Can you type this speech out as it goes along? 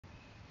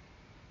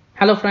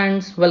Hello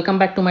friends, welcome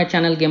back to my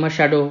channel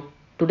GamerzShadow.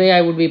 Today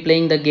I would be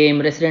playing the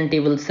game Resident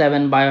Evil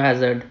 7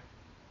 Biohazard.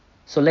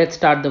 So let's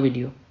start the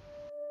video.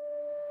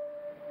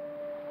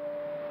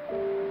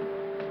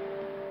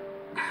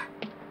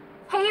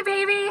 Hey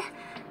baby!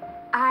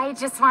 I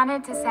just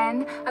wanted to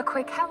send a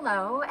quick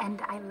hello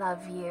and I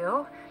love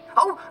you.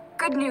 Oh,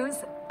 good news!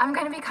 I'm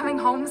gonna be coming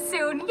home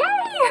soon.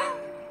 Yay!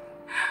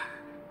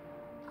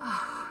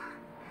 Oh,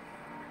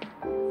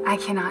 I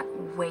cannot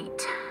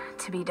wait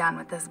to be done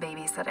with this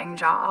babysitting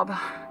job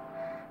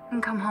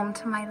and come home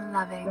to my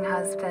loving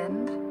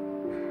husband.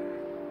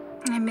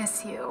 I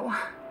miss you.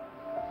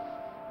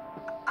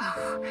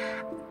 Oh,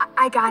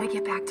 I gotta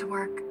get back to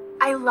work.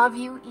 I love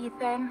you,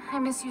 Ethan. I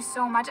miss you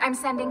so much. I'm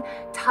sending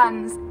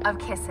tons of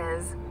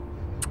kisses.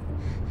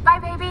 Bye,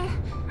 baby.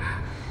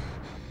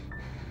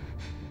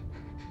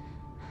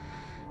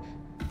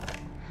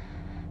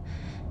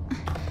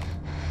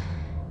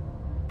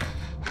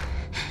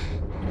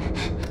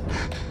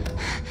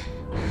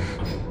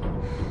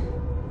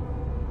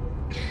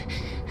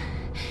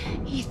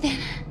 Ethan.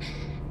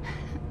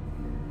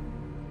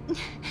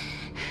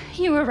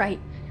 You were right.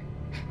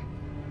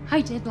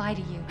 I did lie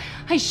to you.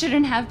 I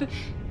shouldn't have.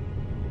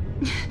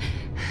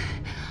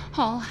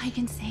 All I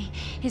can say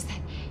is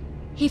that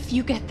if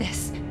you get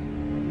this,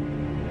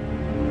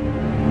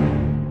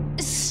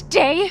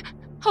 stay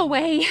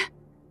away.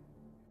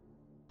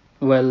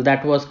 Well,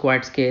 that was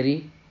quite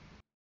scary.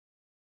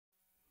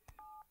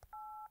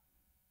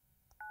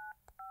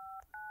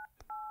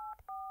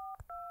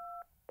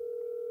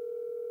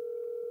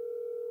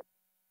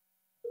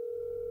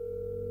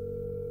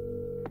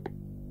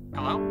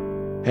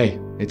 Hello? Hey,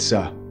 it's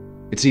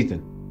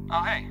Ethan.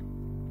 Oh, hey.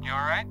 You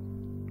alright?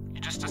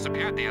 You just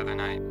disappeared the other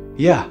night.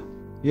 Yeah,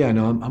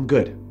 no, I'm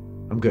good.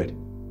 I'm good.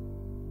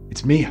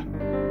 It's Mia.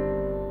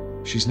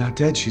 She's not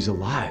dead, she's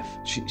alive.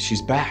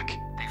 She's back.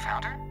 They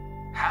found her?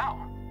 How?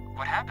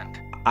 What happened?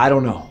 I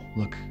don't know.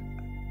 Look,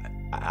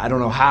 I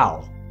don't know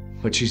how,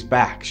 but she's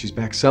back. She's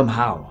back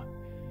somehow.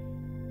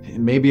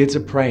 Maybe it's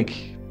a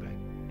prank, but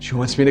she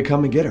wants me to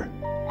come and get her.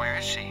 Where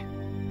is she?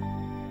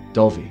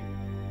 Dulvey,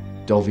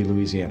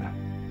 Louisiana.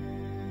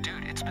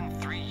 Dude, it's been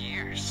 3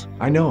 years.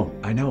 I know,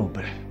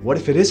 but what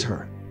if it is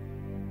her?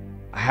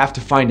 I have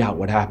to find out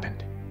what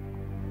happened.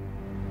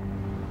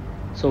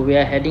 So we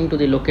are heading to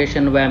the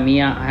location where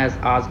Mia has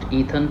asked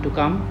Ethan to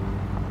come.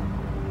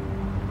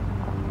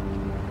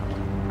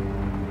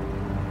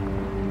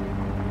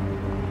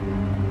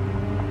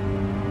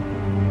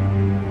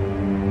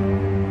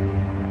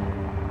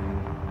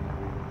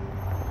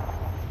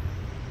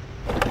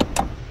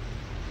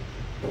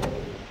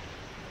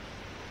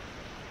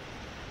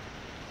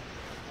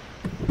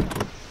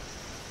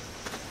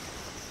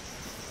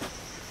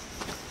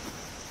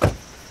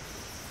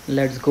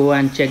 Let's go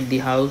and check the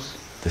house.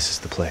 This is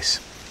the place.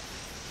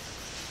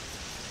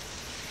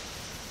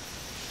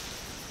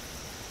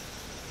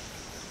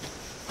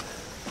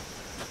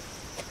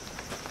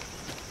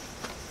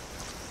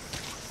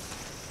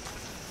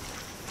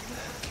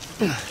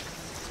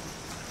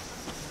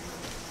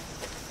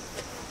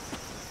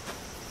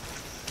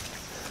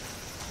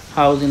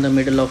 House in the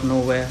middle of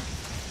nowhere.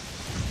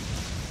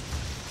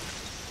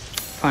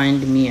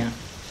 Find Mia.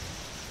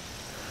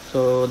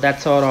 So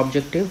that's our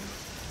objective.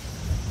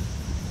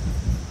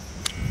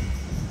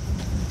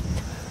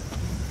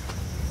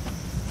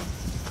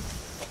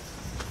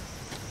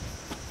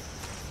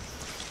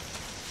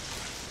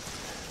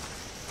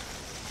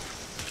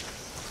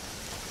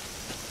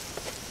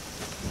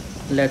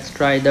 Let's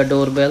try the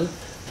doorbell.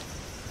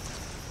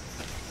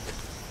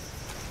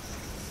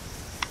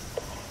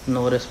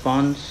 No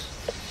response.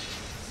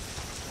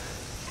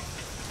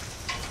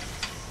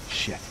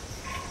 Shit.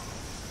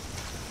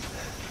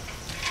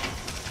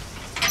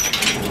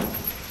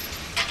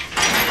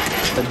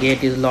 The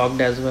gate is locked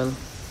as well.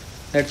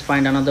 Let's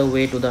find another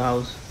way to the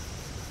house.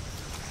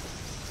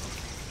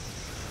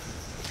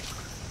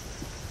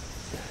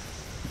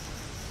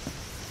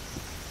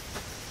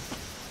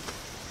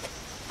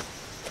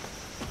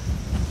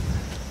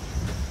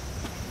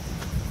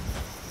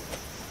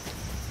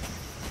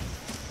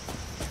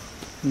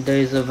 There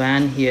is a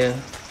van here.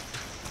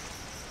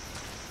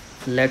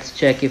 Let's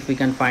check if we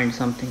can find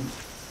something.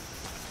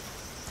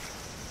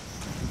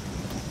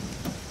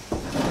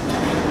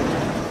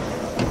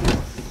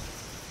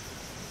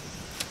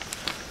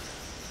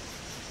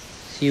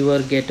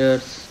 Sewer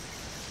gators,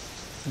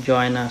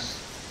 join us.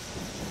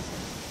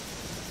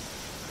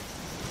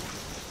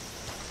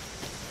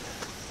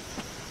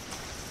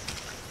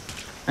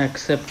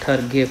 Accept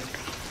her gift.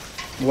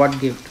 What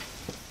gift?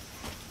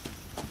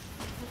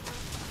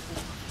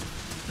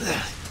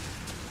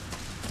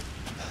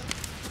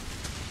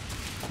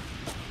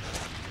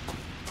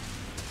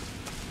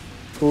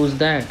 Who's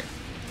that?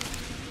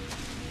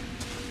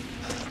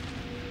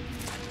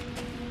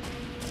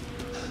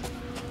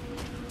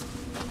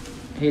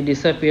 He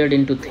disappeared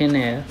into thin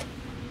air.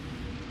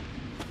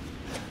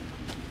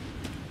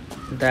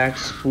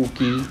 That's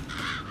spooky.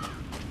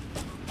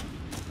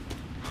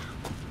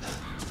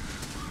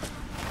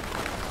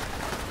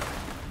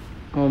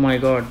 Oh my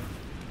god.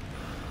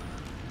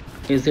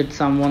 Is it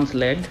someone's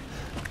leg?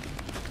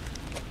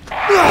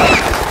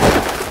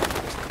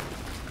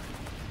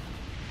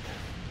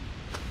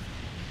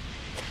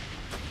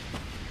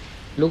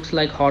 Looks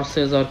like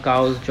horses or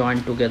cows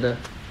joined together.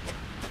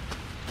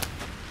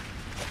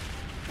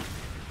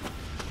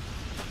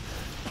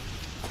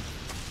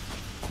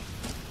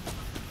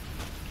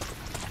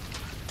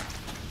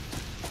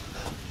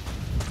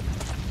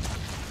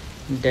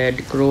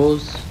 Dead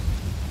crows.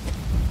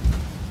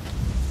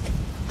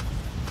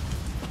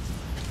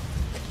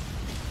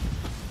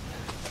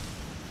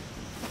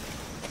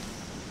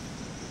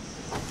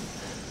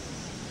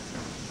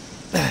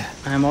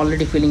 I'm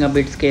already feeling a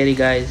bit scary,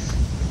 guys.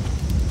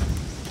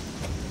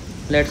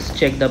 Let's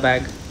check the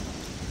bag.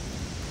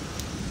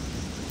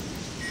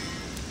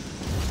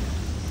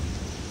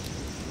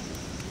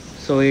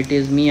 So it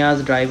is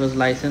Mia's driver's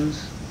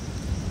license.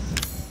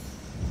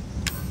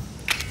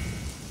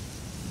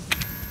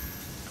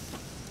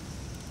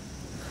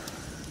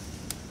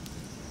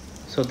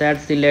 So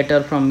that's the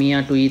letter from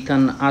Mia to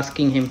Ethan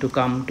asking him to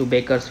come to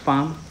Baker's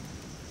farm.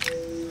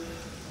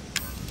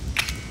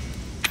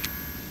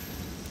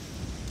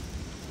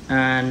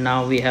 And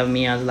now we have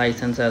Mia's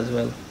license as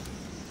well.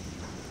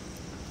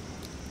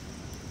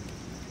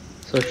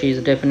 So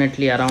she's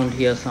definitely around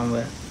here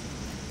somewhere.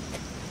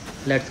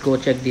 Let's go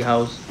check the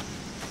house.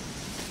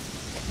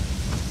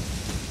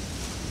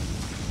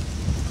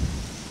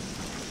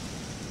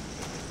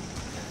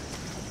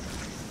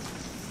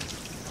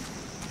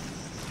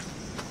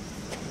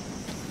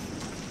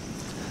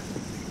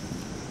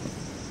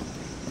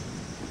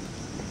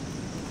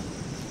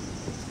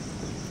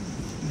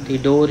 The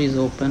door is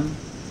open.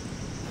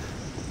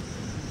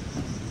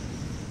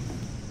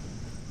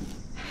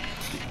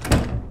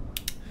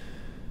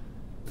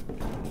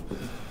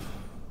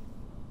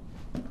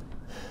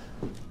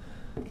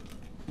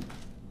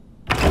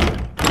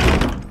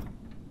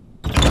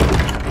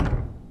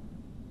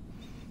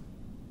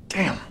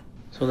 Damn.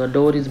 So the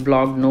door is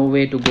blocked, no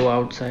way to go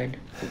outside.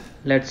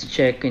 Let's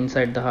check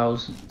inside the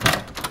house.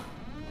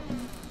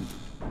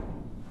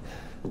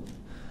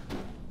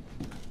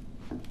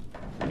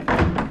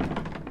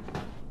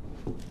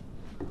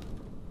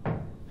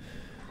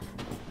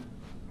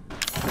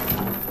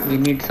 We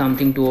need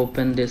something to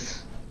open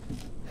this.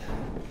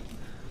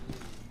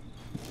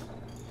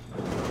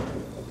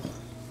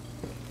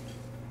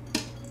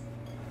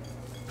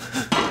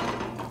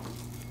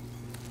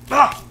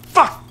 Ah,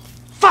 fuck!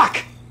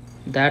 Fuck!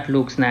 That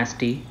looks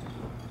nasty.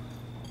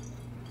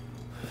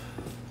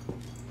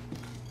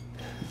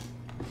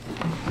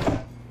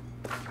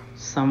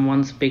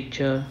 Someone's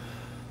picture.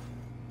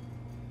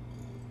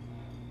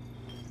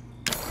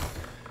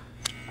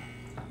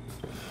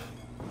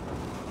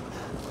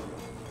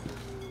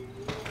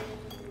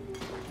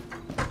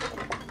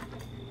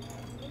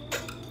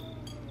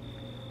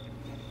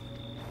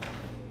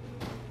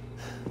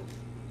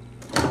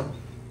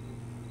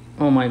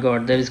 Oh my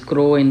god, there is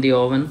crow in the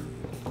oven.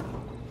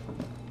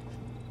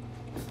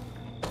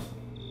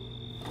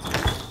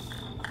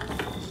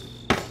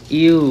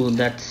 Ew,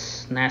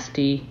 that's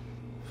nasty.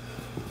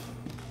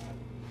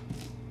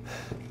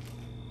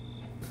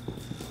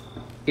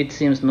 It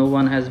seems no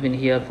one has been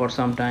here for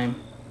some time.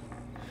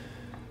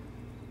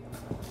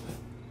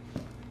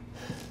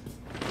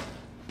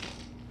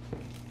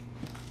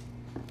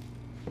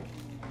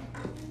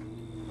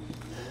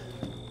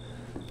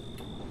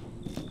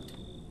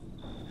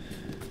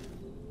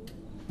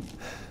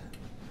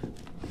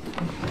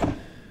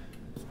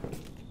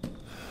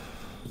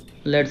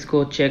 Let's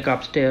go check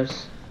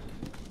upstairs.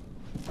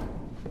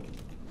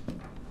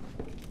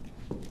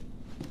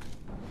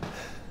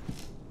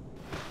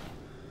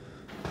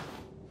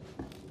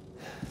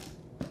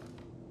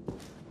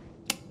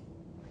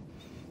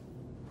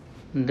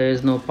 There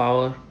is no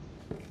power.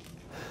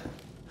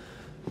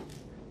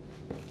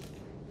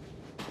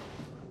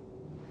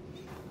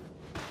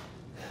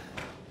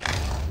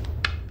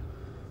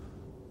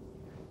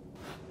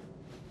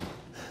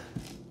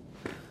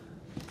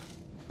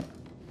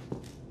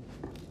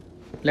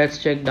 Let's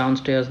check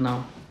downstairs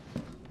now.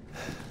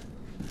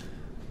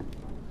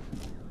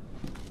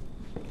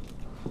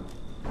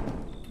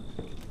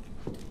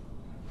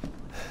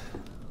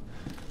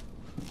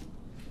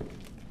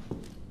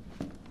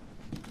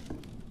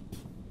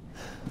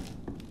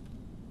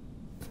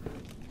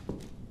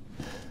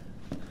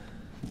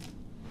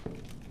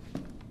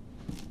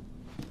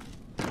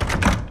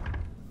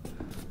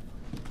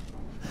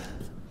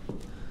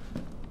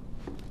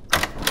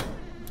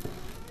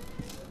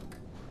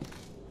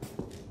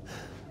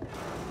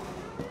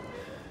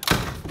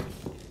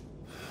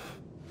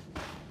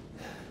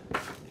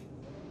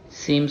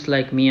 Seems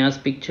like Mia's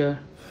picture.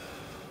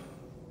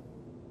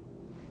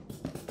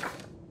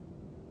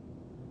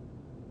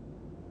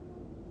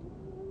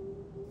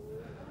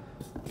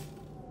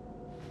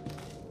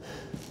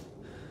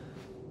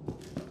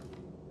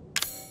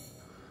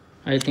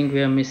 I think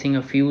we are missing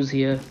a fuse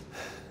here.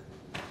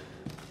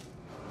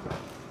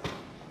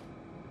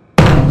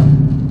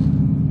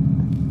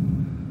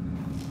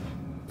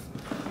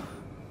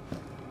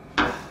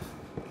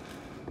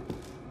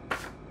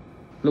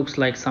 Looks looks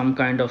like some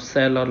kind of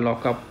cell or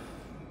lockup.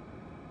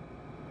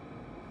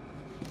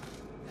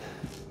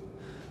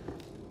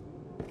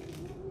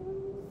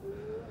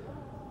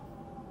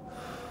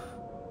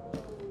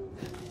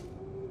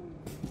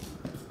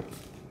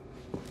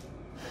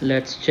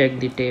 Let's check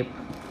the tape.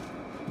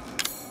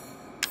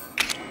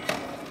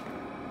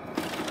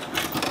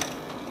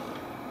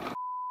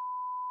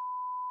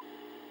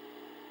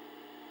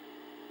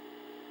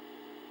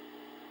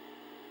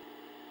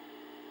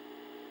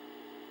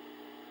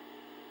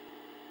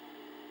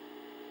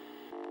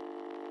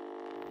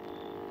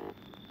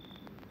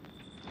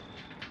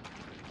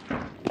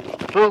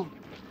 Boo!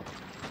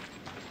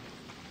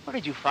 Where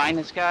did you find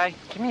this guy?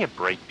 Give me a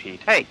break, Pete.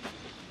 Hey,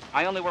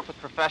 I only work with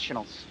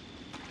professionals.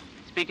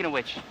 Speaking of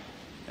which,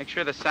 make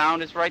sure the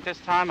sound is right this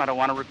time. I don't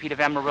want a repeat of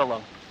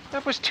Amarillo.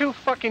 That was 2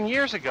 fucking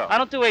years ago. I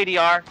don't do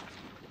ADR.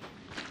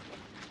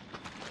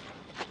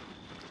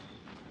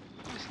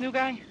 This new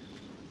guy?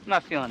 I'm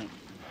not feeling it.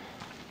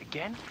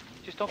 Again?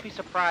 Just don't be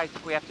surprised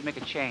if we have to make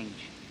a change.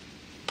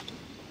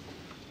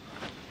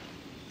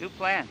 New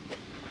plan.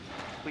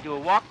 We do a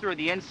walkthrough of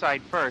the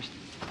inside first,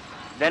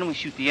 then we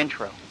shoot the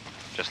intro.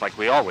 Just like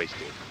we always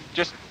do.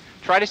 Just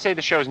try to say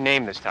the show's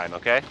name this time,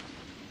 okay?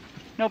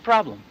 No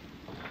problem.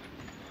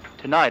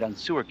 Tonight on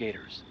Sewer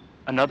Gators,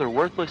 another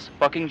worthless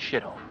fucking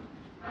shithole.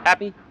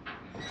 Happy?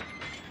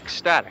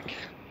 Ecstatic.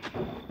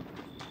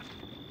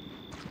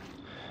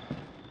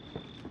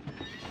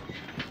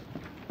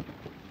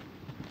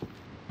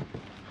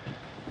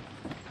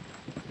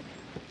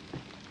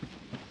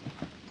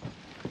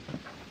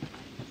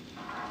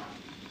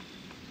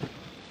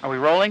 Are we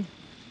rolling?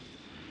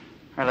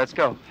 All right, let's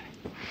go.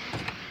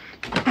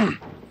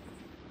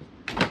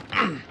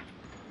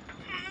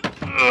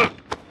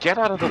 Get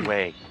out of the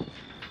way.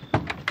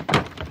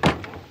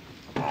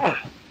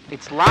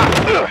 It's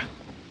locked.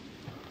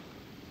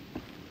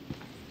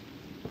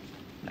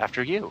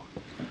 After you.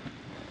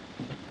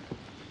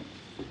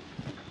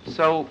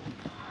 So,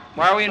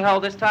 why are we in hell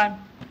this time?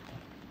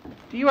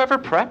 Do you ever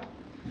prep?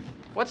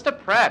 What's the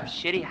prep?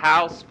 Shitty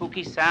house,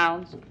 spooky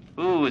sounds?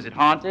 Ooh, is it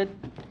haunted?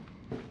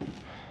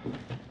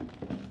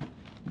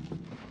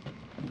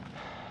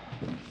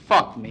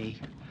 Fuck me.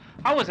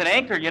 I was an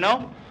anchor, you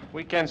know?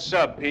 Weekend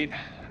sub, Pete.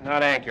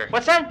 Not anchor.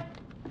 What's that?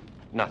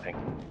 Nothing.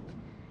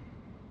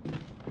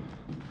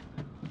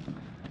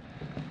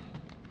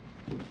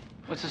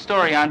 What's the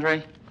story,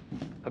 Andre?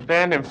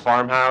 Abandoned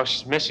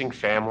farmhouse, missing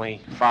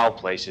family, foul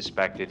play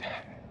suspected.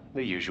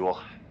 The usual.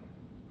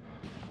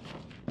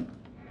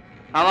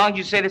 How long did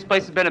you say this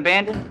place has been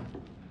abandoned?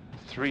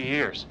 3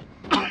 years.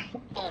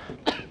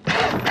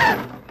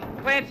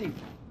 Clancy,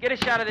 get a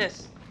shot of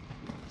this.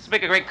 Let's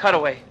make a great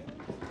cutaway.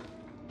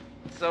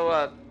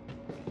 So,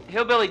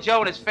 Hillbilly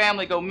Joe and his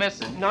family go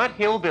missing. Not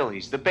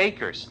hillbillies, the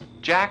Bakers.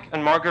 Jack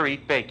and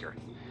Marguerite Baker.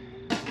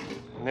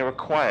 And they were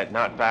quiet,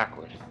 not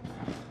backward.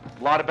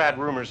 A lot of bad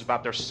rumors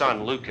about their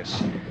son,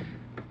 Lucas.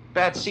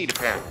 Bad seed,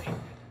 apparently.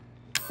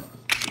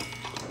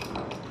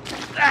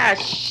 Ah,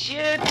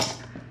 shit!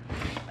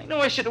 I know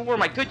I should have worn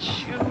my good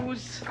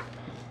shoes.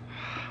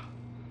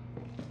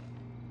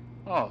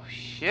 Oh,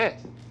 shit.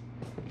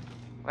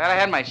 Glad I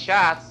had my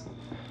shots.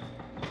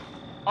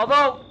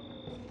 Although,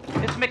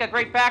 this would make a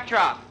great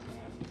backdrop.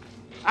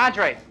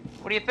 Andre,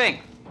 what do you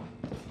think?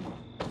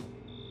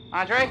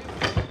 Andre?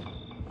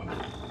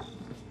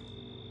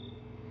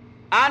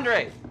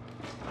 Andre!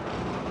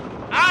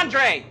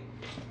 Andre!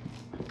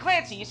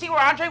 Clancy, you see where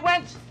Andre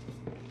went?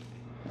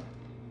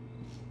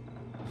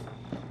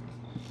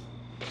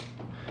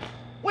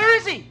 Where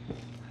is he?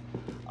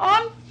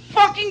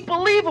 Unfucking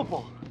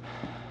believable!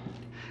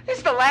 This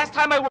is the last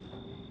time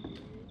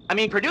I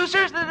mean,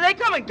 producers, they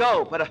come and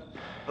go, but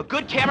a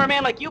good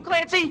cameraman like you,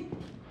 Clancy,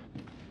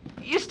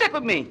 you stick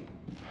with me.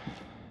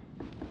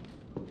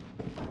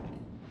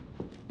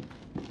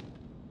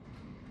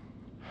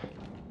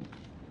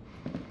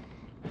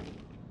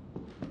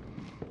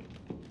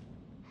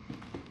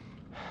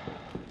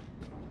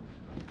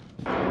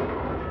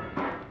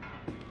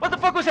 What the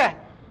fuck was that?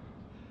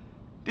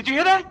 Did you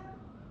hear that?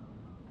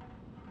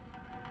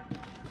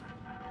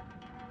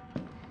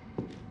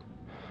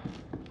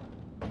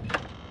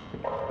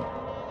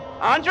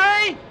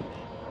 Andre?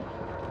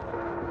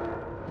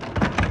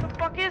 Where the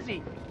fuck is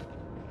he?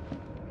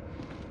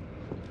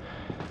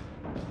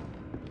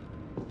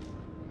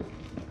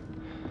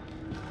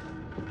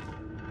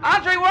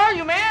 Andre, where are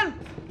you, man?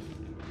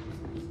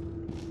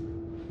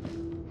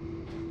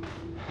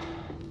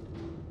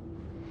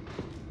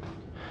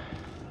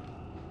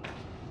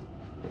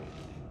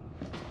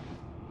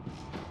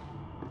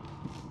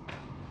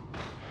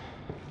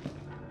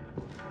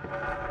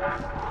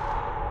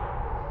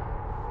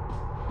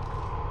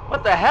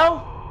 What the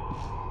hell?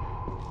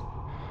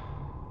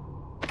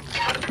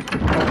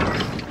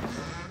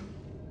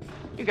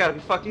 You gotta be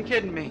fucking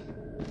kidding me.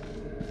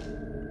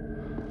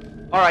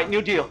 All right,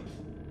 new deal.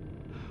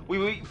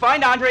 We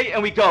find Andre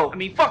and we go. I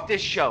mean, fuck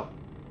this show.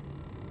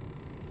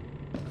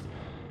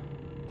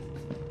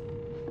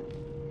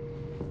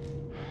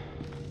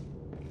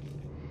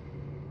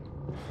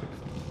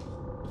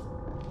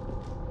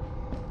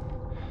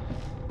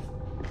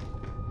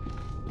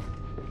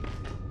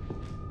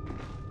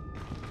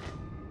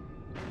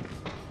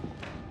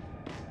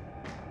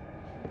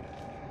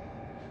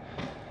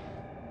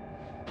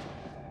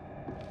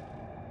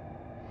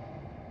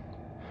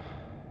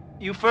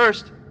 You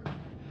first.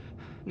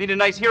 Need a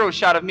nice hero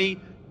shot of me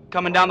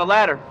coming down the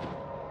ladder.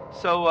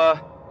 So,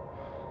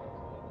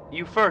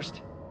 you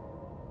first.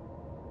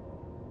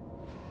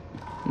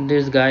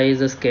 This guy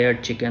is a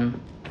scared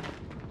chicken.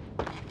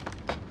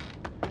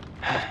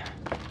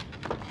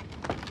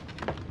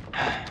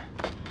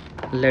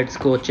 Let's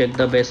go check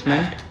the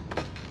basement.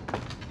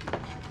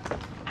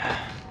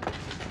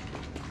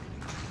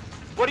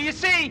 What do you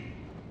see?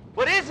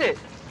 What is it?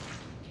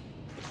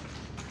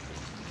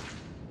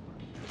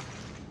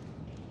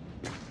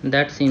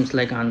 That seems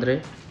like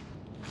Andre.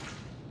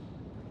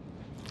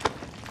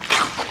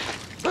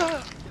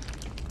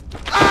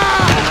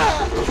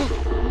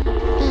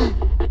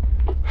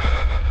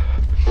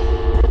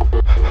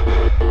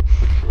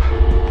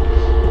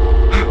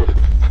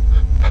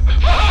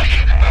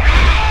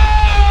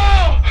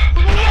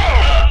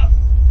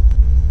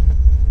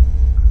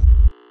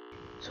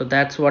 So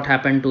that's what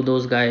happened to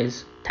those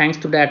guys. Thanks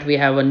to that, we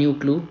have a new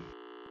clue.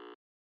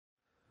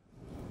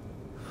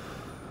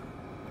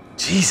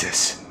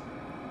 Jesus.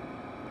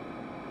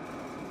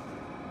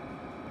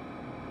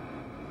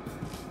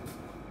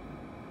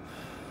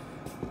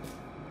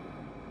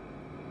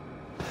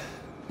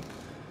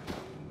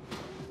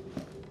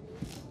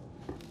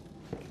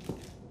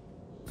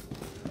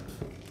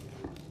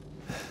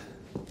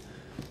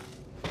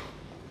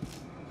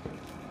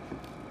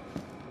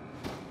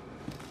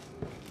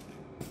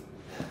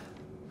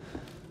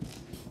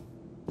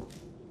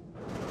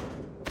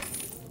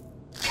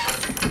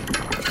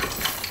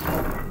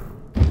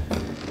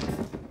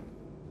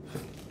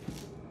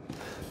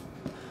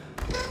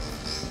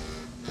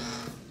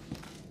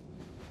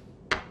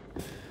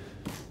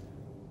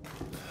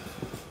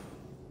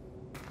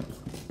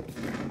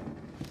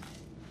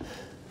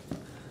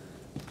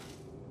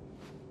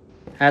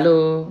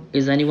 Hello,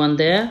 is anyone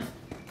there?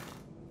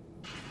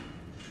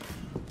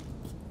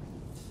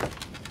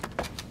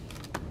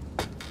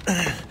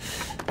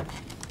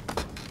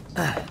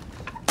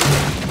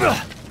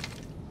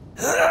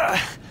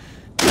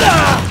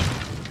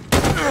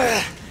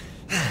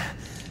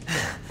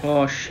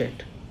 Oh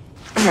shit.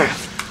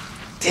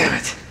 Damn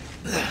it.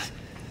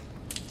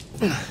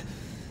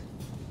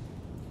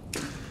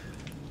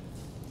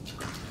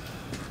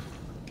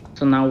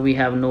 So now we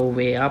have no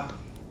way up.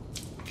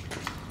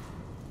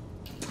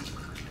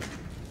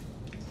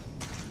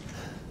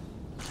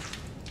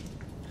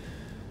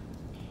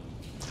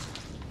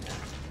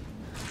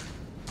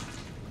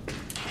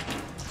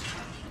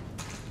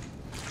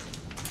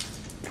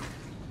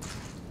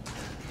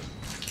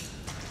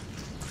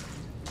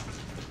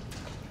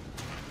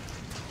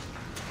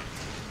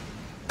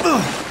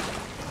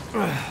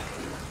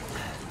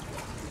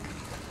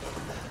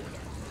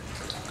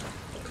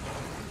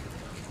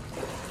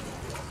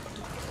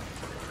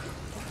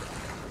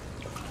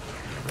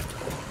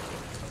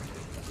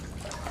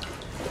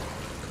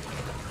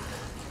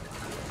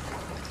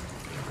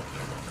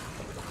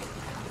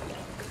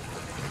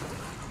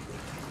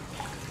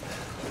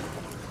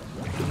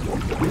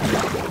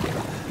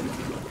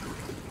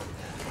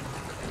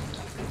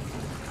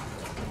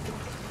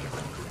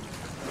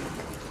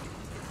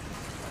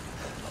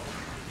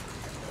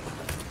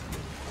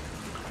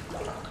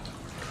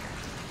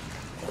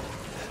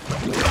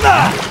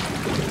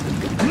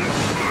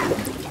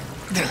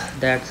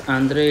 That's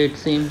Andre, it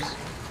seems.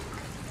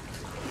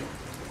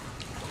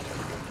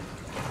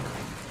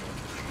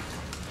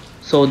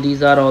 So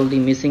these are all the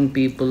missing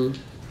people.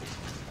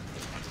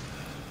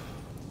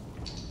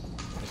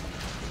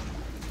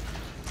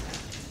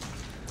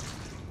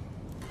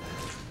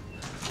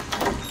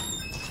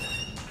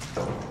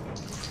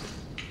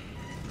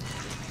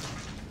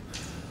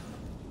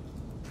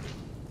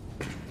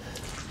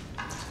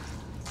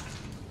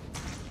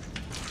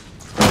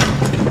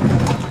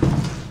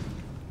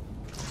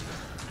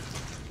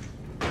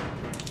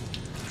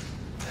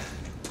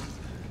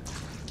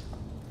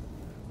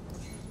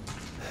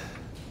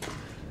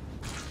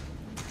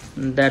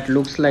 That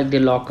looks like the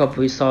lockup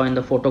we saw in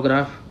the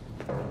photograph.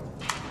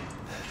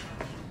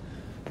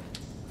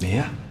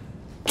 Mia?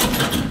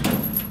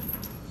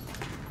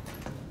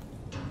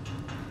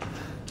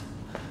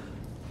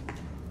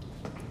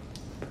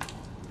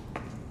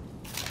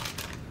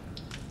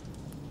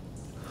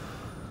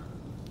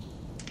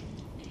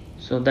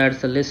 So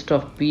that's a list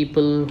of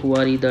people who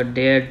are either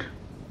dead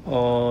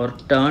or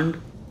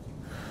turned.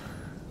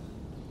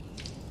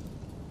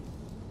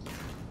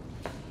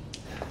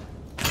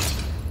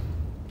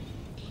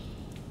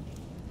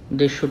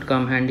 This should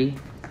come handy.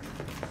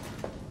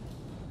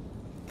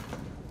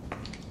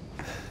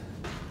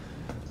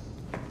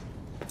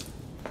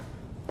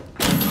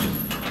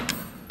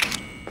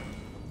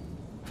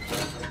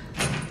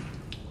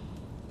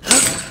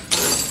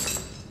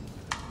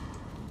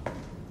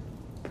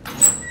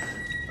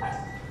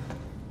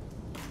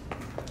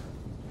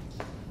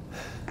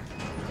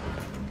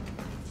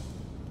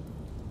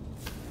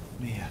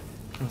 Mia.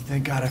 Oh,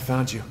 thank God I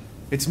found you.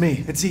 It's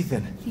me. It's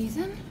Ethan.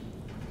 Ethan?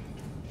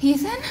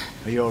 Ethan?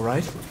 Are you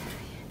alright?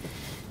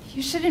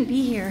 You shouldn't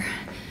be here.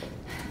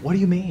 What do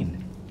you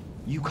mean?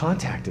 You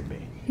contacted me.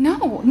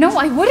 No,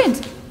 I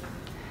wouldn't.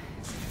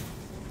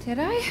 Did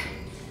I?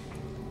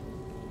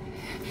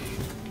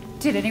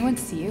 Did anyone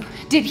see you?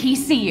 Did he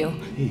see you?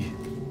 Hey,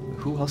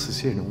 who else is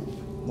here?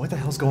 What the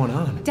hell's going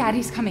on?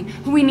 Daddy's coming.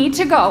 We need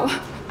to go.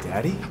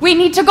 Daddy? We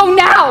need to go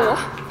now!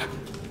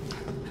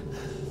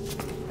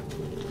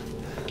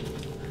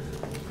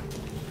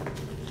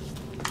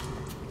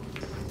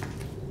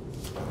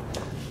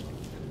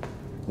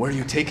 Where are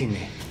you taking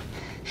me?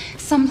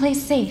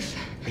 Someplace safe.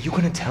 Are you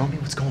gonna tell me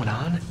what's going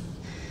on?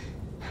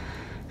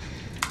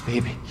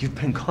 Baby, you've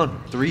been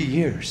gone 3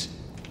 years.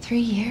 3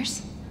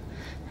 years?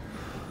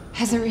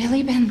 Has it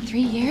really been 3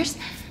 years?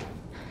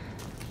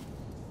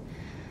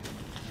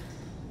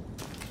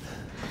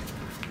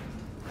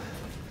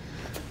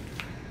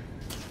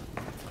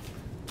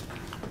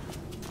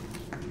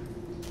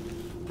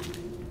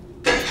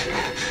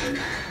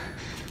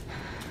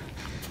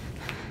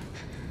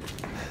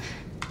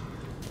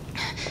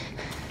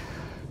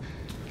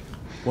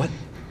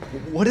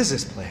 What is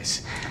this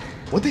place?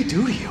 What'd they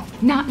do to you?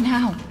 Not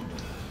now.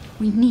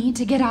 We need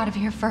to get out of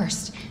here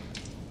first.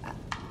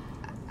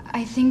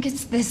 I think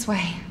it's this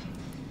way.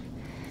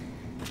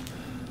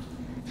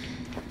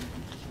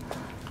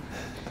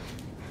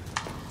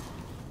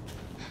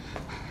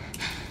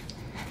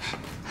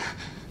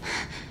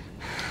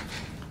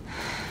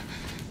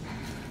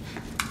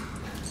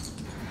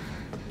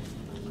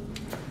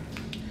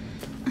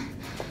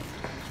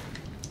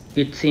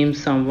 It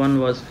seems someone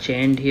was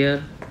chained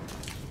here.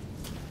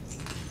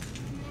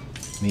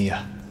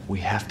 Mia, we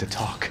have to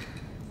talk.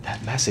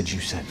 That message you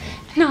sent me.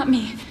 Not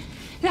me.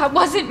 That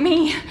wasn't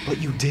me. But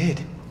you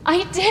did.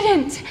 I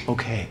didn't.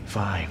 Okay,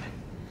 fine.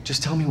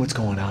 Just tell me what's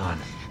going on.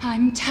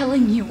 I'm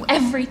telling you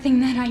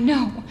everything that I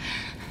know.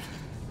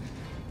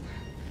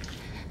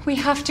 We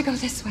have to go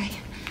this way.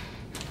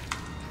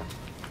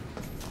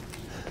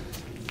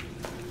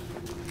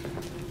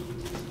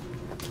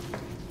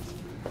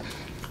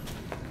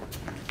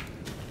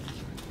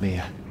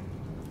 Mia,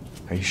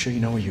 are you sure you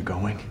know where you're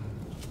going?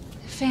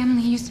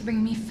 Family used to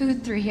bring me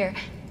food through here.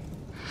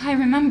 I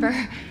remember.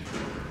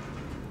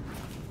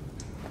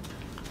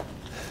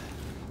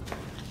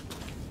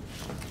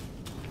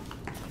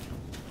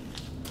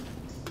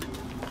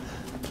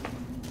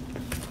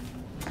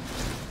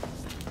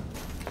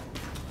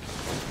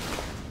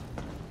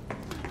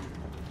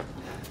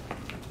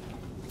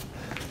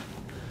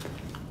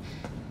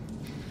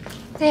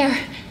 There.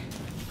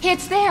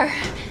 It's there.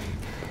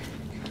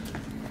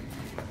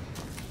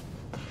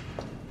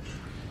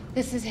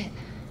 This is it.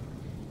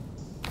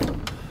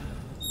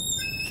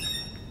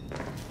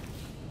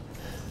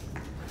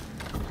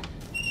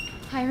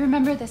 I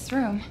remember this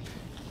room.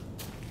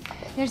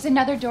 There's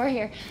another door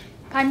here.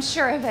 I'm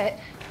sure of it.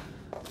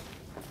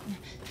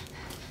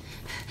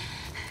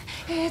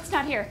 It's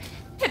not here.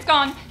 It's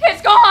gone.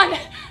 It's gone!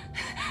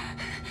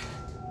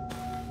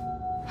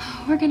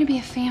 We're gonna be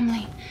a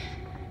family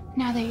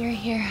now that you're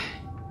here.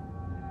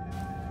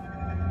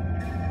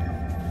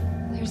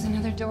 There's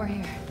another door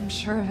here. I'm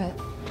sure of it.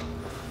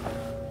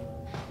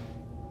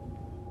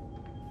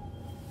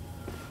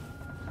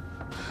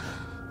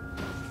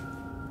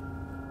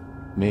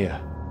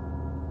 Mia.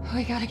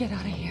 We gotta get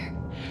out of here.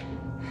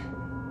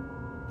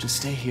 Just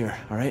stay here,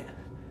 all right?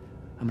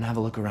 I'm gonna have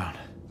a look around.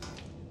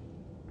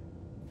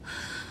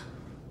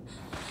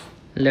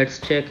 Let's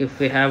check if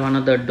we have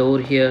another door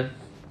here.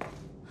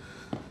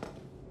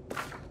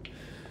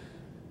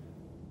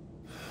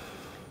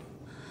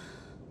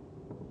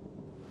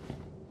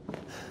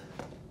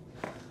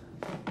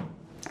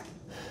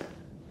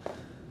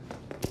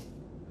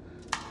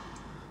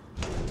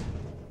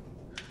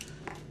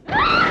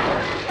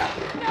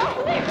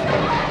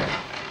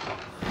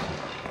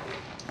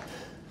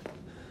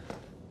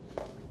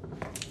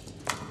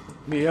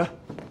 Mia?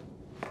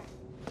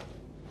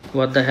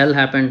 What the hell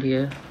happened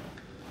here?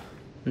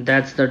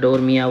 That's the door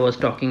Mia was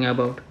talking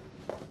about.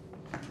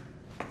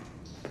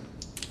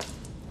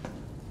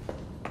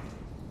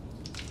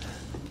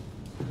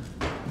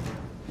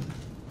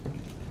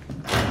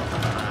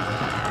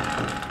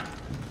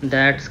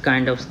 That's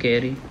kind of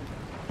scary.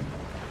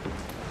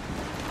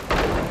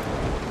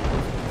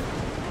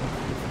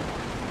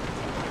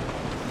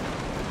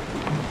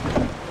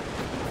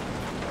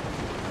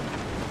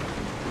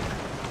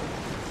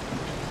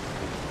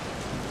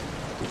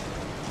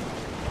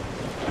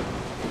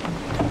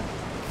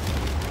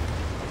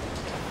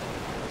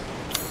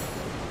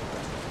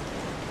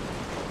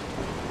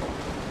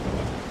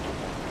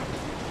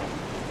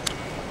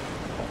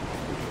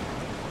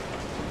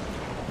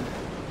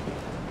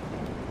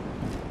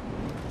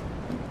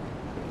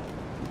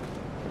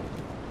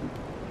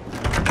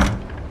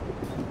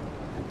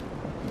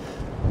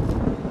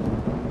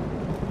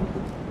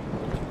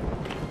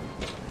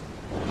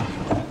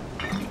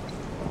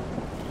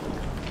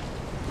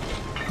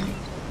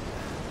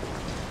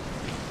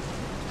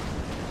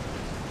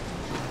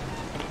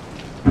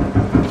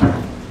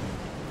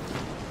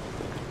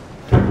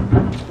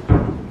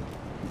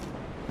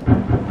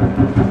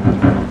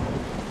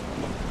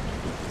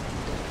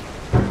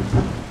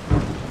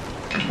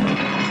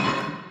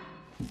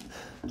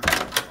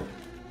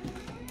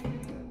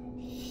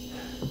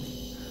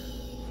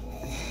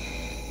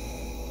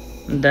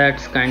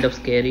 That's kind of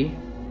scary.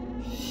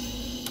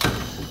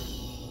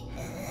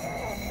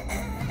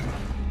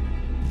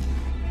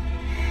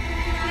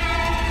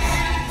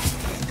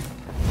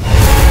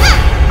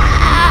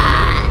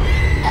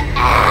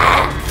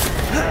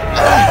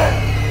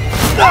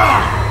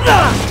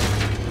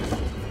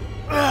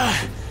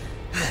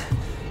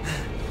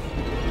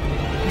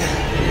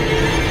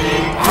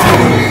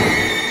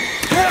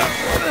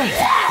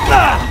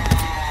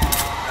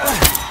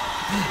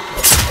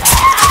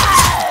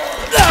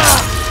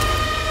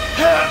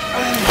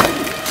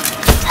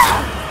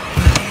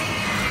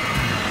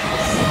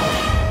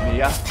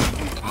 Mia,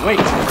 wait!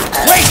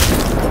 Wait!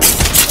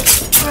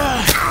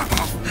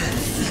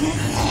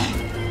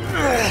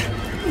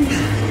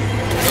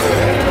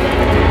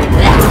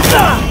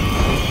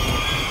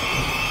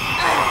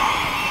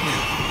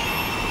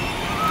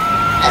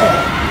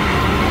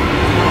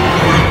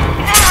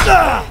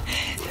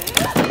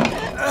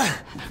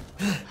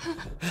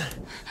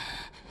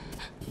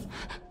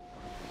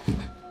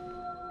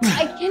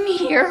 I can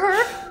hear her.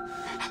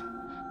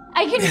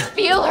 I can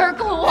feel her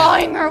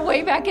clawing her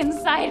way back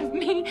inside of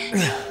me.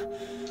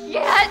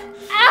 Get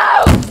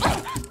out!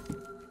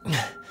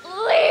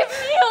 Leave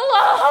me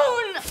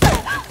alone!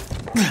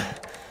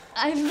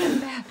 I've been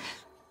bad.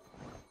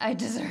 I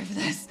deserve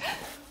this.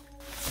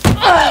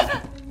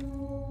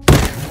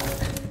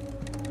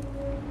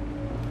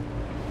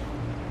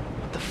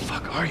 What the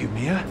fuck are you,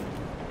 Mia?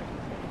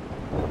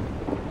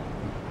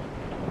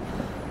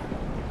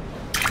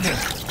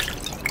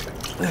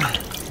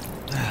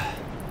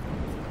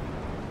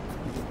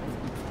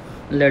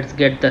 Let's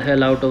get the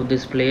hell out of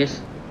this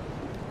place.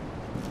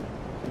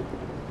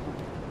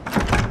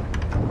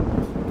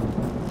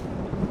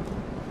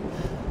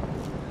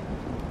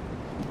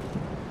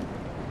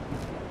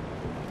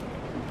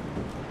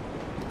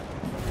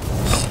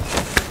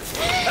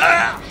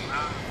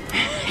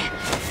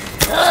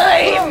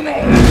 Leave me!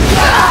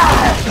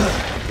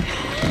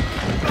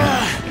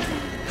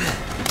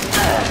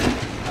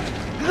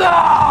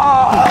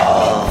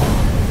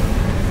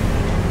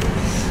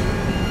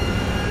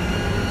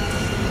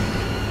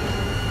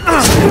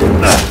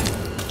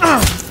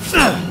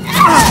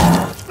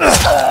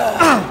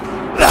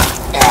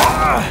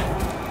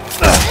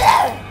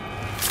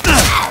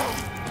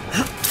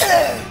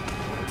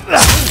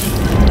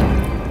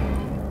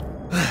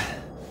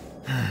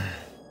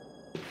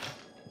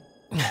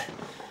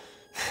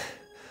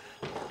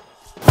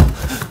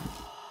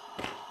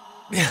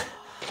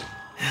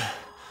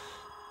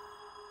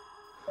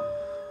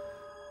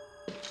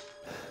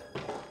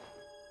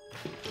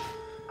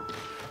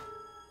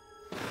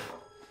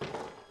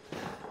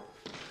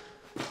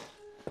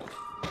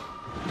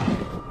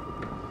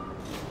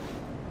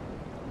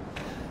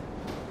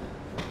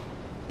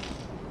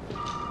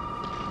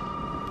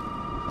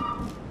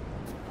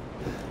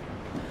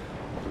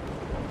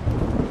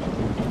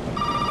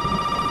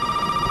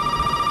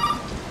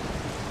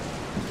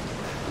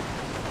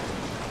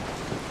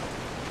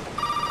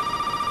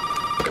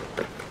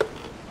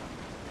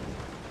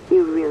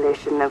 You really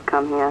shouldn't have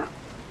come here.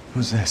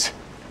 Who's this?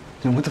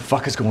 And what the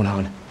fuck is going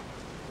on?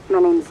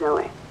 My name's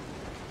Zoe.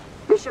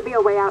 There should be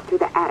a way out through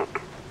the attic.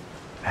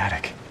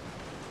 Attic.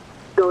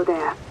 Go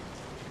there.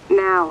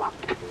 Now.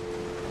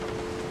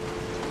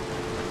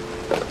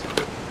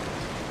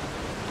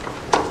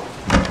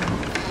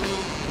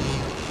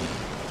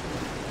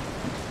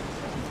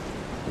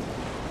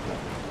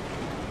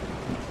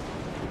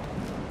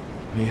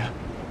 Mia?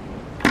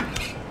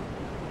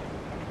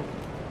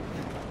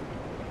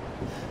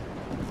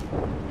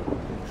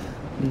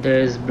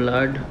 There's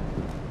blood.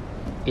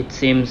 It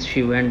seems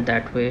she went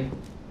that way.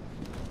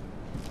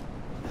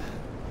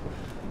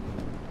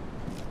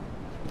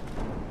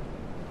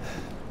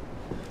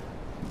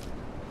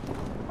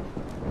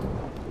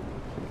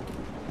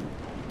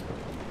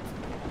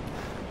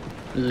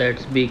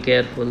 Let's be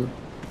careful.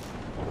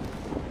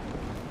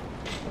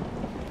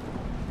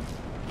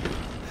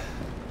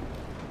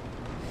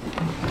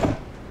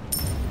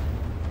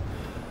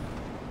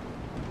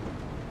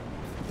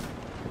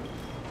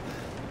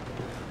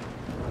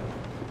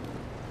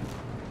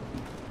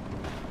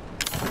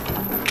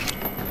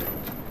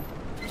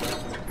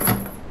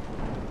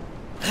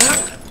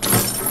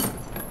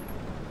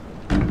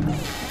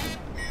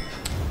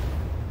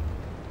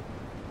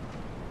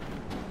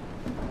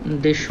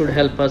 This should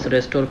help us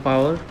restore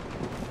power.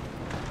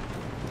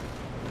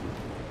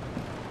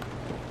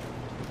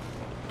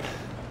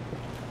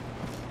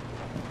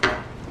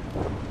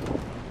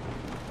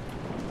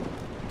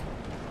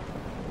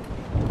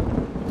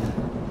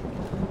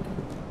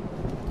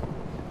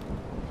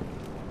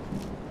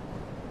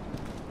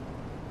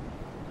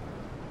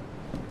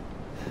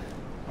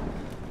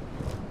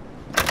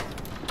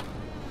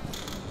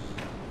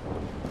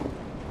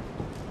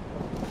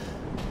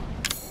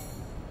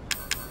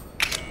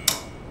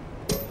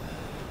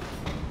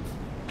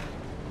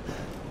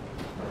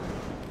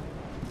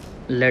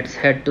 Let's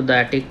head to the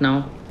attic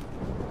now.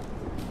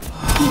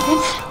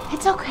 Ethan,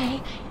 it's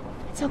okay.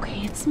 It's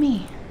okay, it's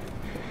me.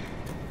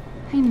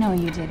 I know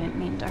you didn't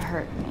mean to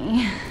hurt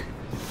me.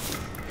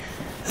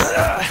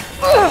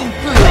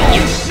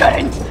 You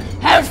shouldn't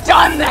have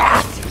done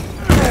that!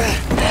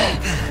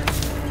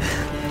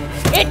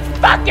 It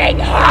fucking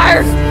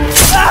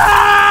hurts!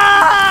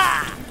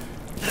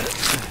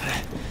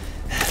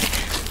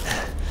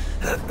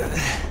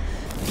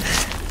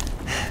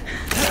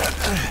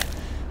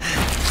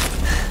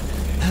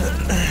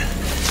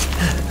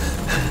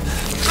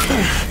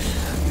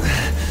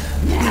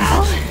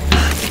 Now,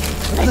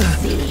 let's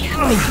see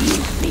how you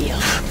feel.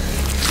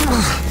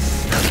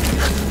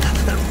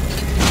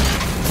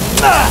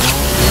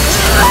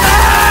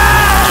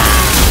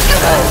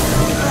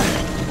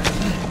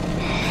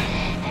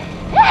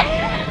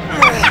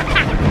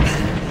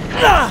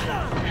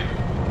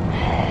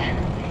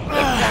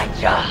 It's my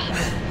job.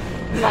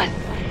 Must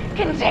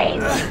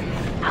contain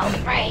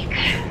outbreak.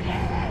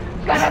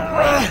 Gonna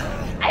quit.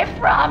 I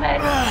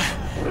promise.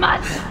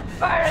 Must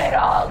burn it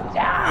all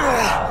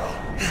down.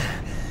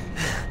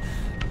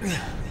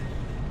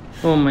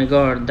 Oh my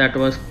god, that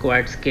was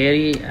quite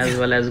scary as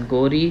well as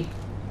gory.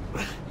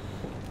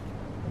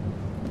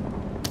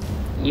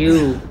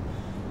 You.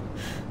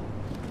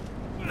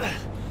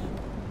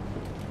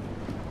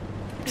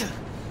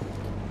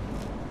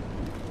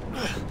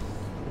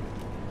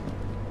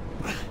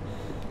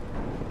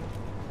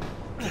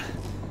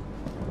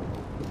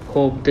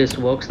 Hope this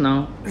works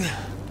now.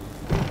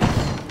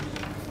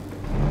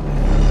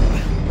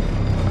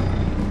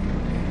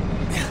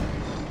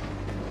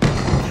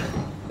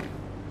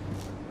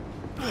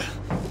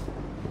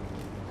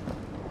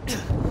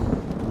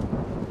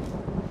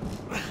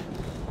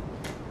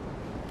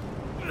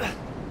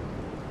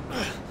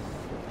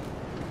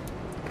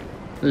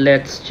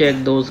 Let's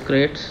check those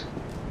crates.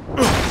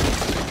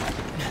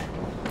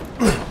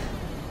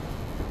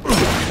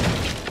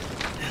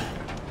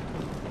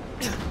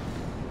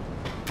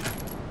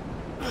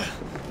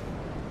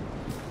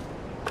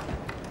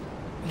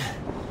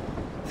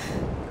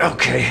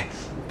 Okay,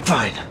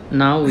 fine.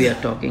 Now we are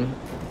talking.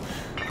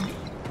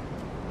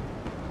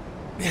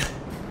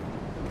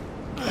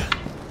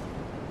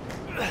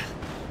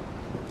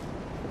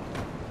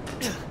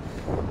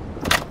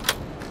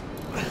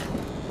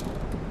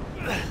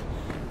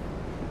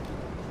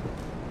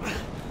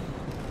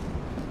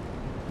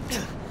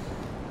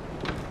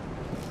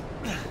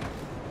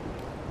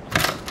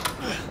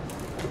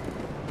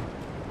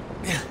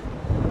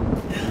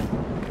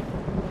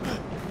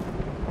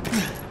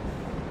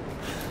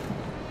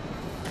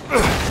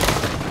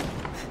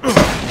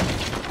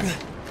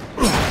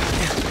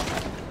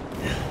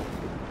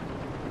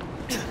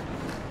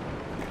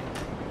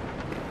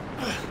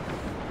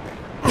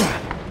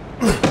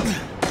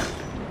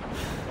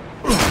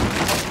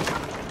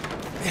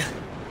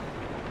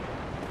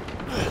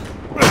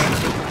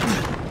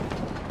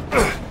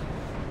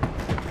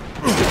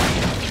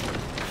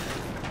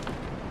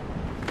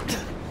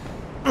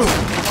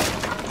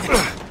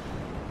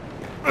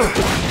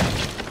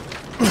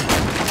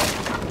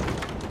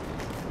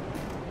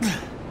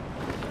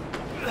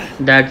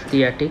 That's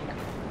the attic.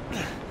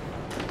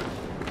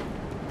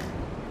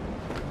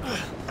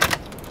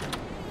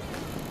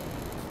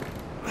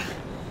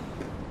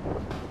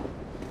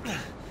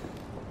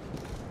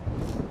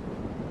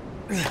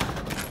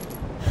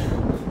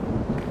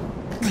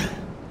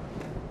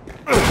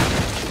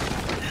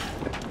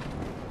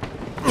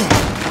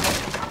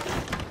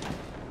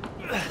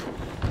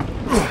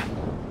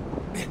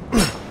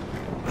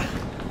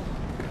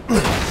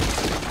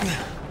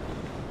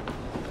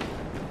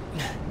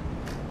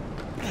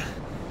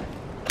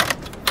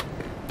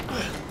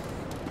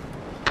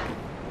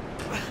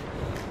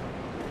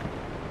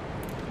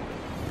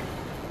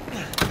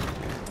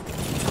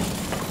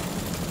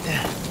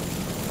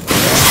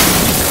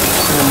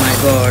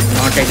 God,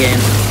 not again.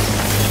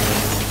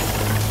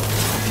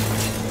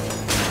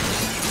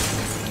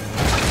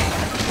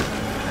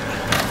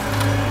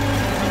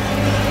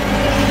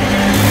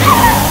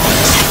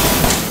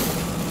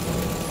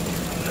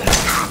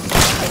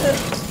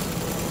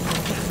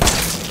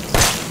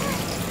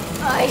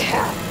 I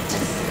have to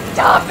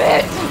stop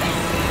it.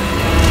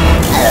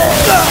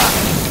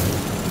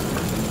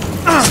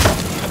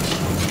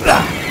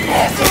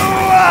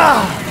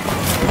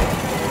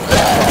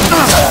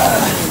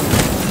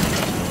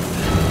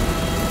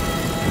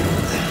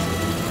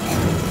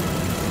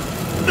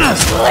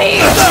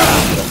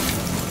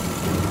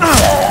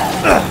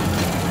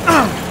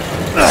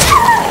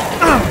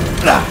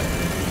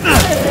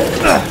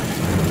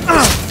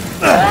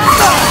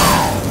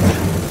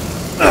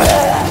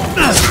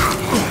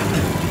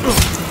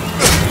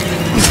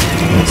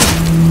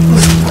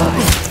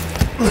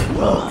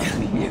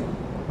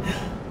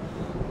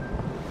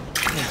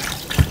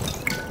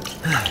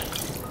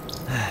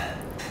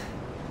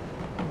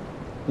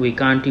 We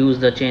can't use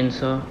the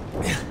chainsaw.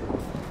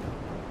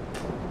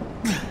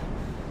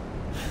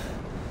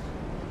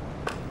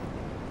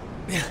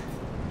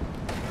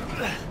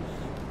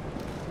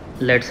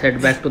 Let's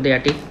head back to the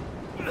attic.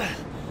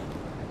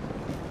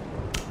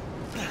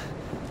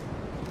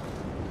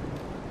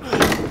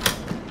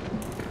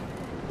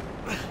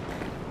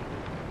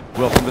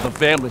 Welcome to the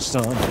family,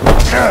 son.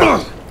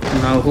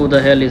 Now who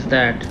the hell is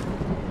that?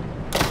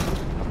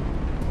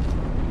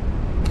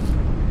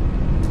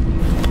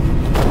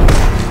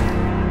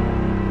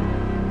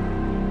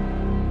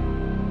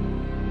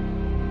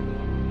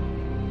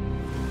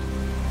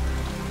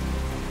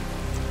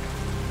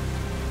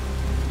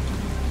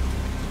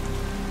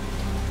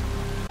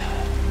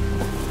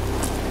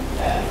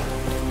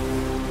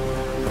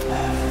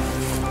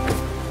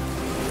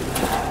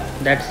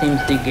 That seems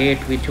the gate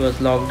which was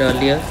locked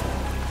earlier.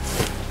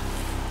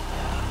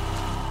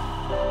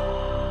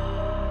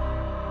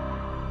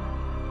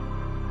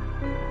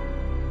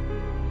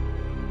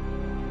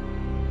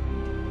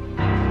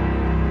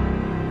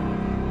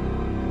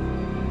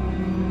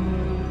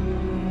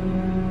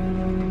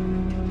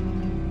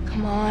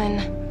 Come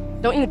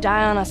on. Don't you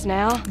die on us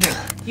now.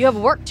 You have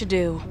work to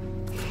do.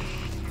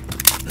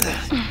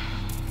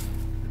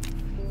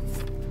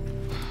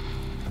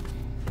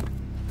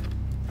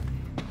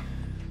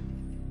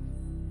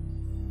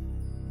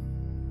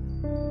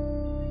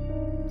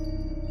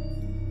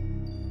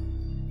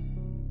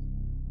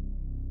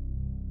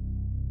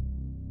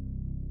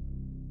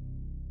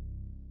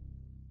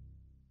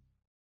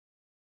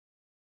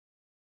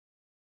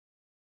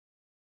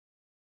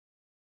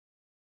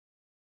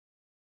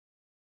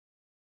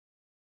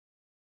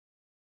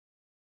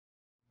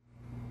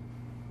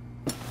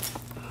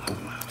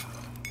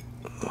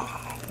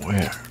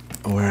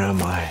 Where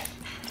am I?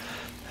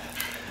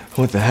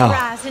 What the hell?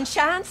 Rise and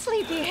shine,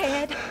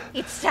 sleepyhead.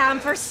 It's time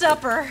for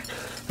supper.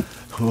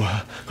 Who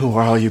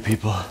are all you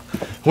people?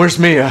 Where's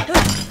Mia?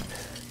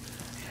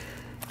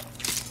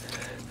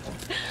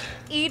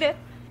 Eat it.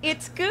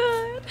 It's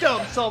good.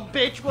 Dumb son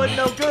bitch wasn't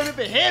no good if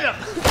it hit him.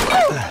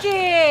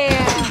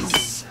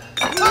 Yes.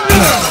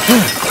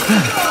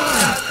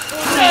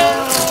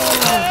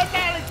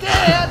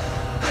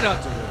 Get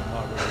out the way,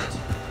 Marguerite.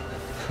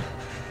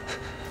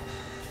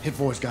 His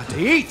boy's got to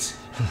eat.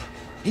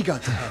 He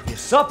got to have his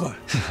supper.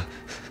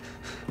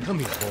 Come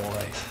here,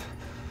 boy.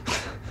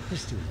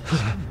 Let's do this.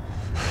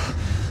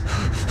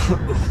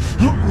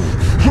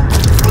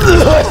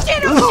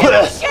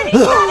 Shit,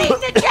 he's not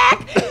eating it,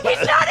 Jack!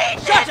 He's not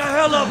eating it! Shut the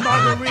hell up,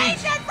 Marguerite! I made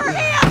that for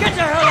him! Get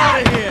the hell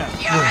out of here!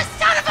 You're a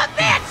son of a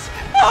bitch!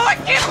 Oh, I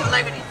can't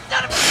believe it, you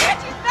son of a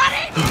bitch! He's not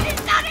eating it!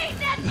 He's not eating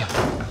it!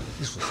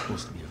 This was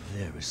supposed to be a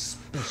very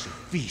special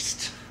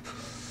feast.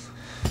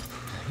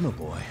 Come on,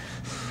 boy.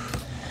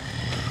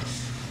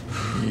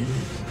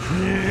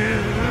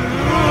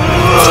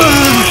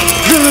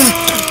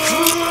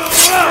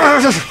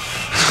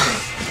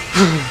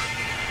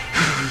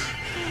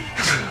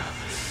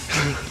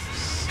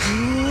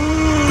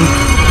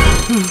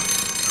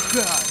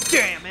 God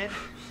damn it!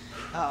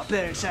 I'll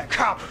bet it's that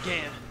cop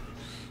again.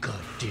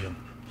 Goddamn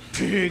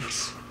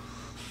pigs!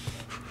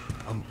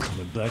 I'm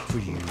coming back for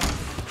you.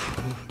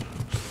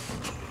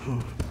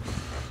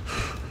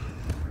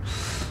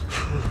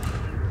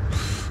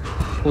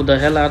 Who the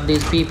hell are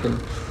these people?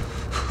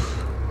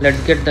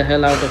 Let's get the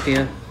hell out of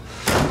here.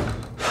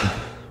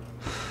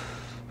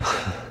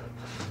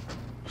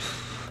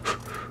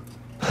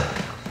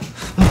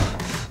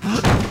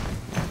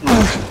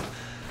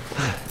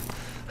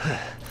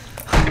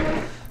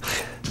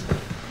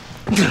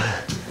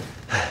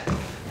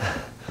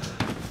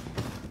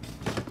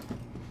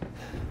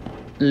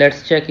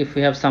 Let's check if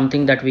we have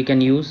something that we can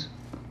use.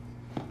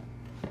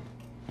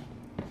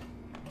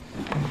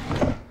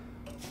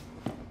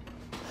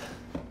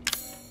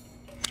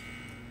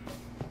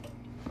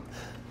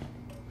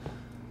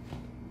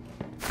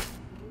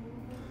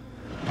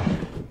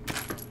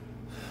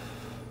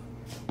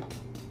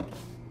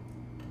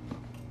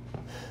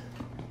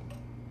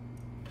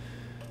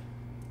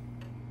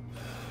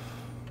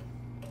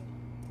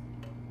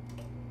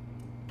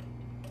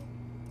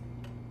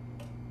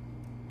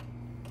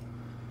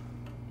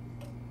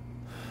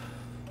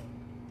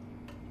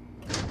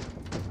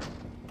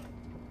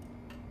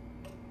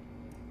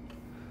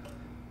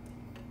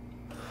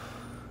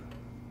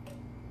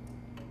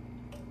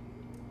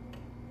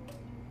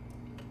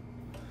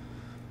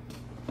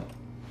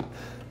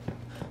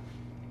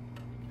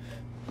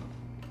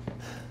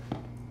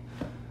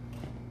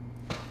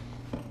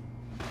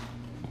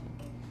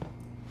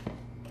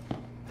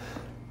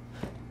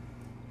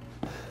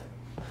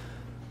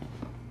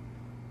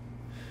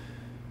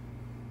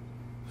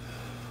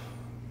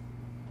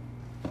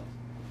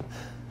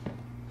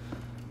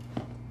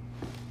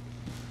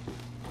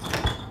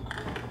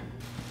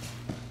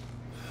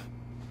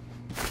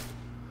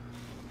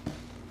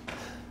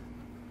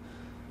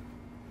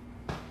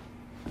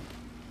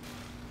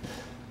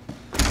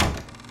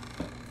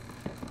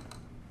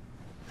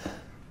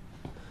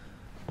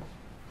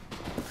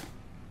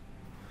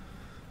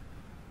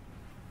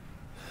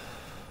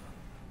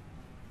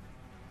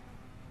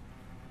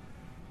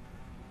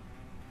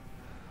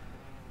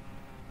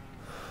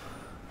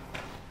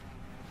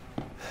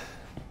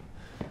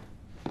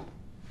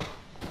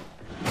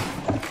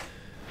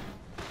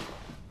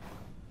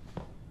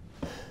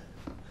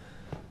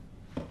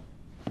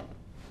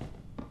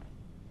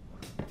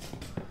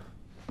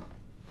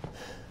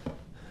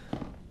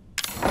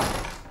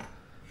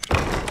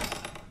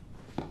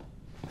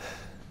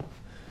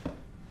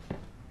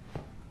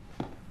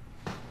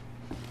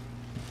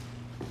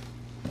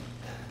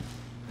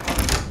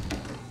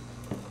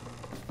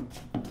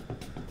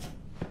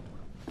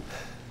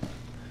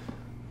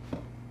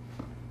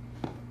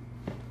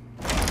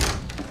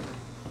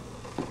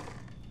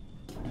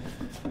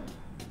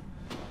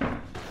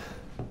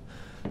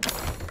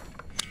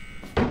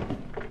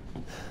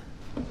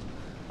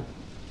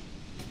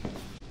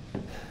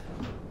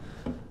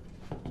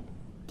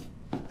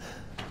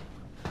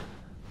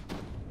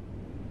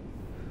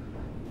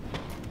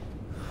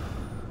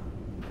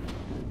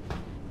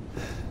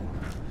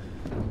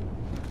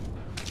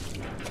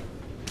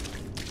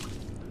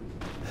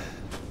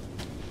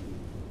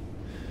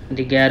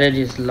 The garage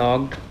is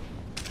locked.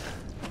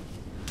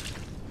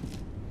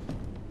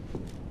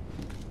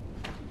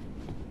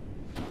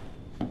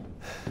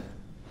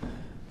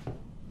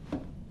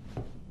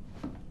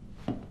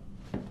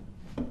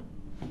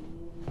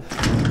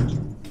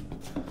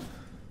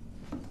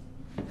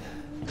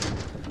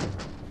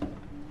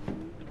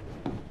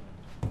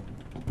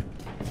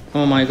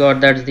 Oh my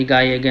god, that's the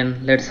guy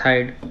again. Let's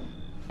hide.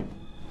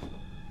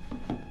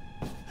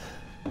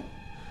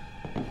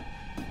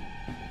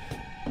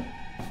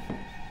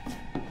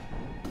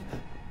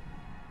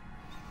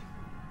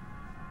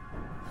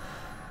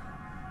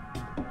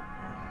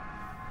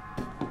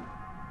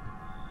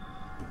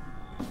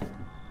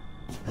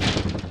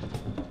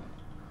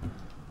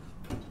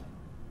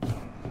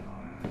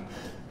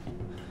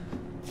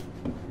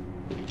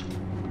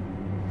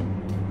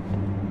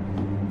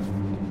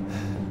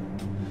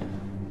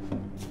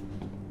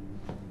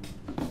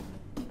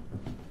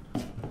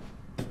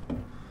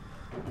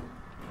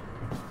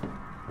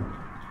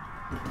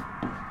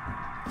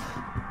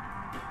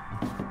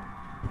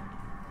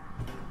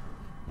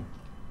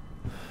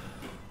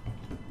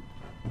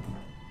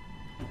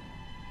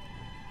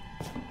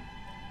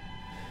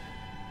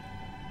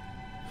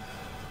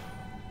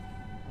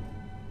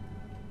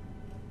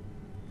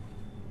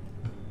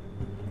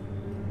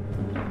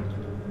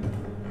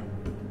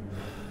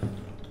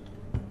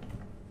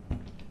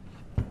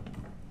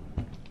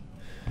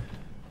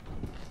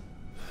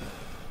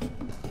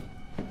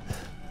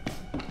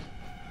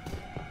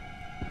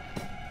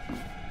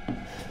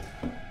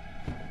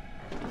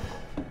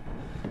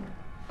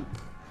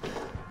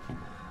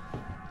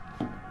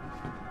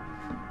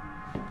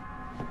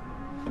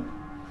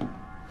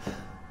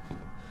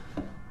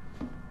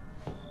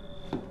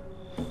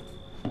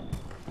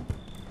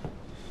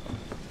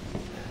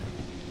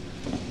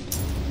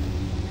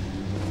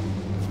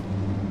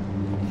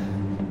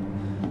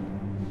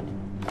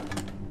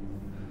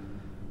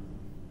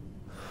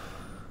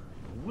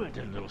 Where'd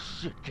that little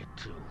shit get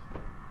to?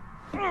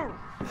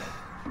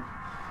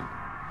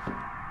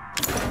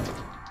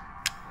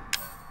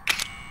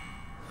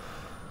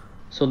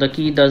 So the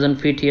key doesn't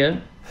fit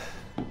here.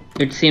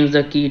 It seems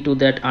the key to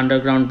that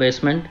underground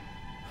basement.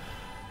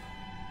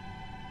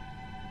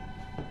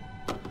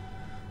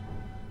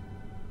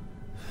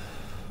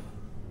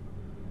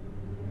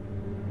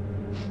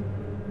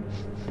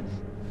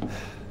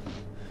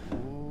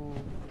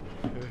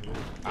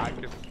 I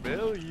can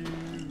smell you.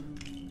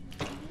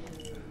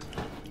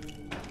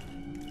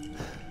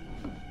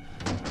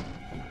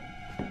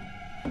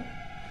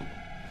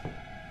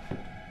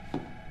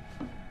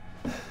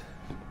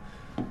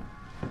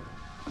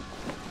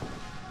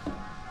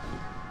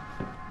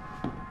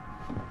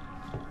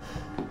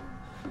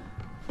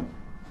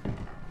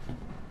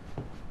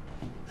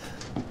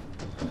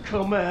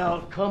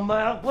 Come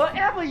out,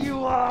 wherever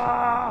you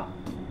are!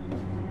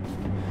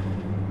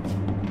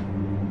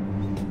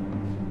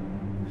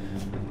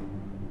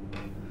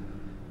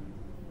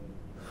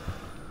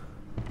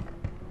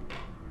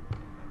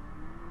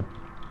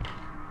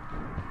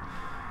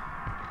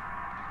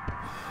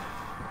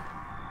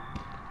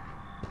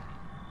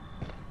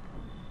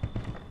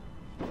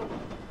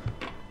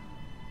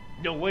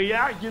 No way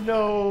out, you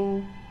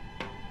know.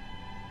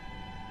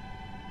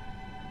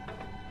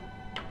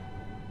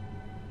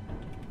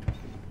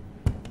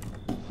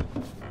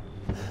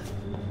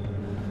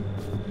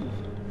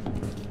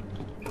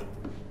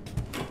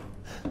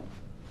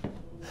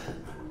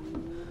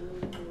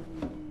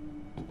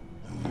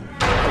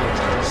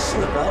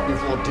 Slip out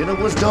before dinner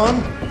was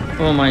done?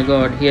 Oh my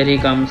god, here he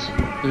comes.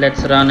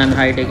 Let's run and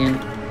hide again.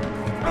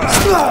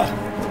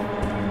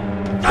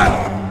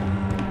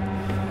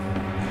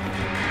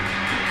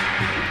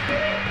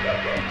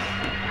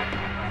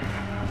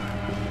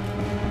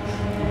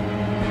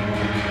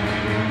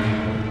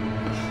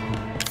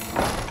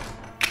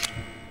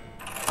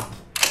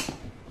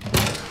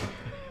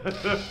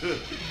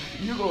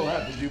 You're gonna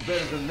have to do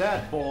better than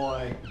that,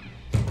 boy.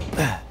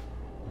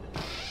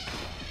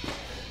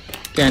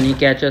 Can he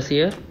catch us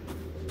here?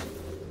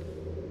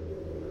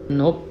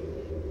 Nope.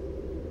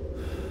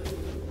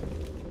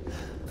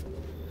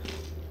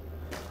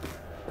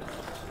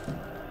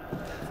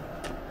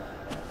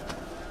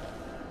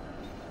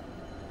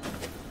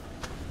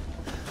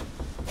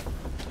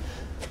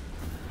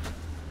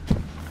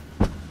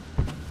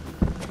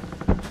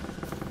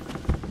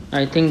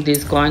 I think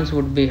these coins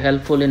would be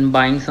helpful in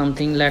buying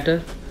something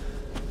later.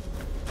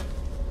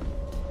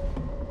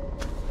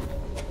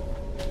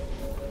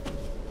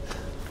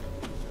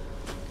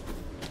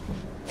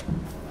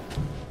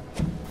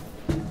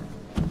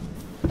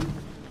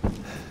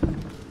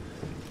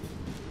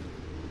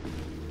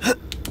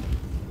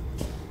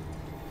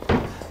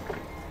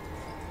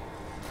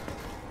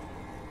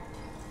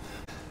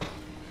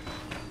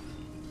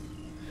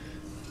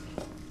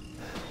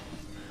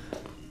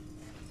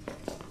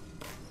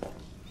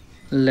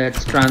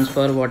 Let's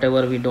transfer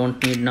whatever we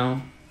don't need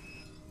now.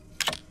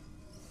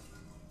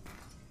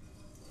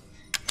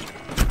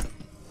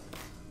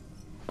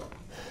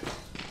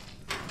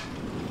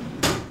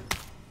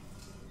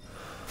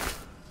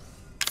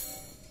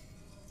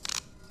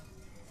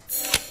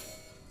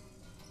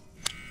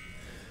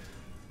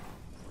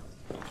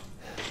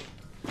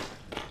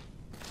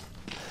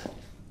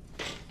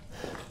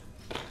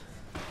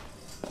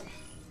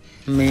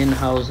 Main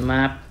house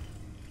map.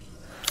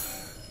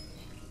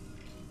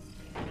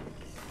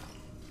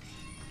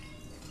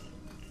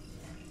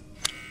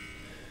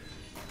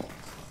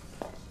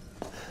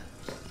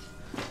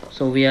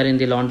 So we are in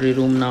the laundry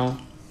room now.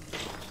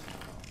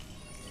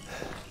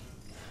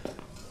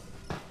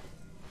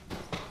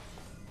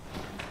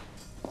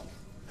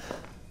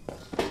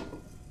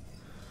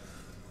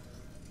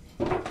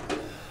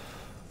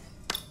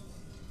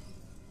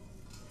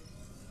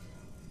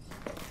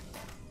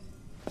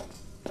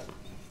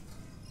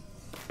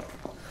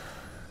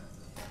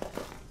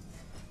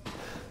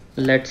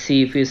 Let's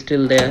see if he's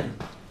still there.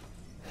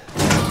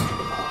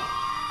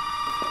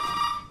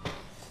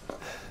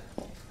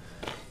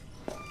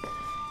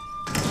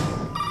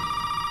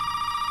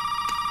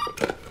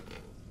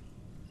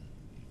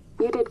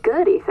 You did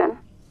good, Ethan.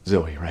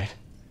 Zoe, right?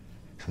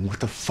 And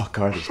what the fuck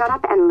are these? Shut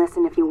up and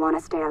listen if you want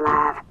to stay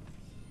alive.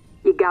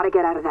 You gotta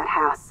get out of that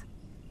house.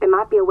 There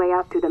might be a way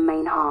out through the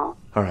main hall.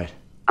 All right.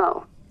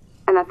 Oh,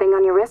 and that thing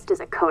on your wrist is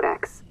a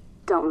codex.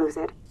 Don't lose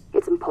it.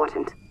 It's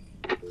important.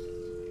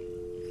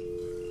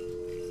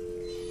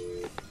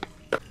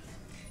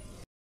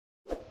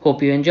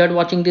 Hope you enjoyed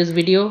watching this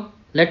video.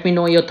 Let me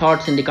know your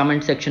thoughts in the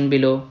comment section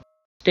below.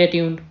 Stay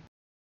tuned.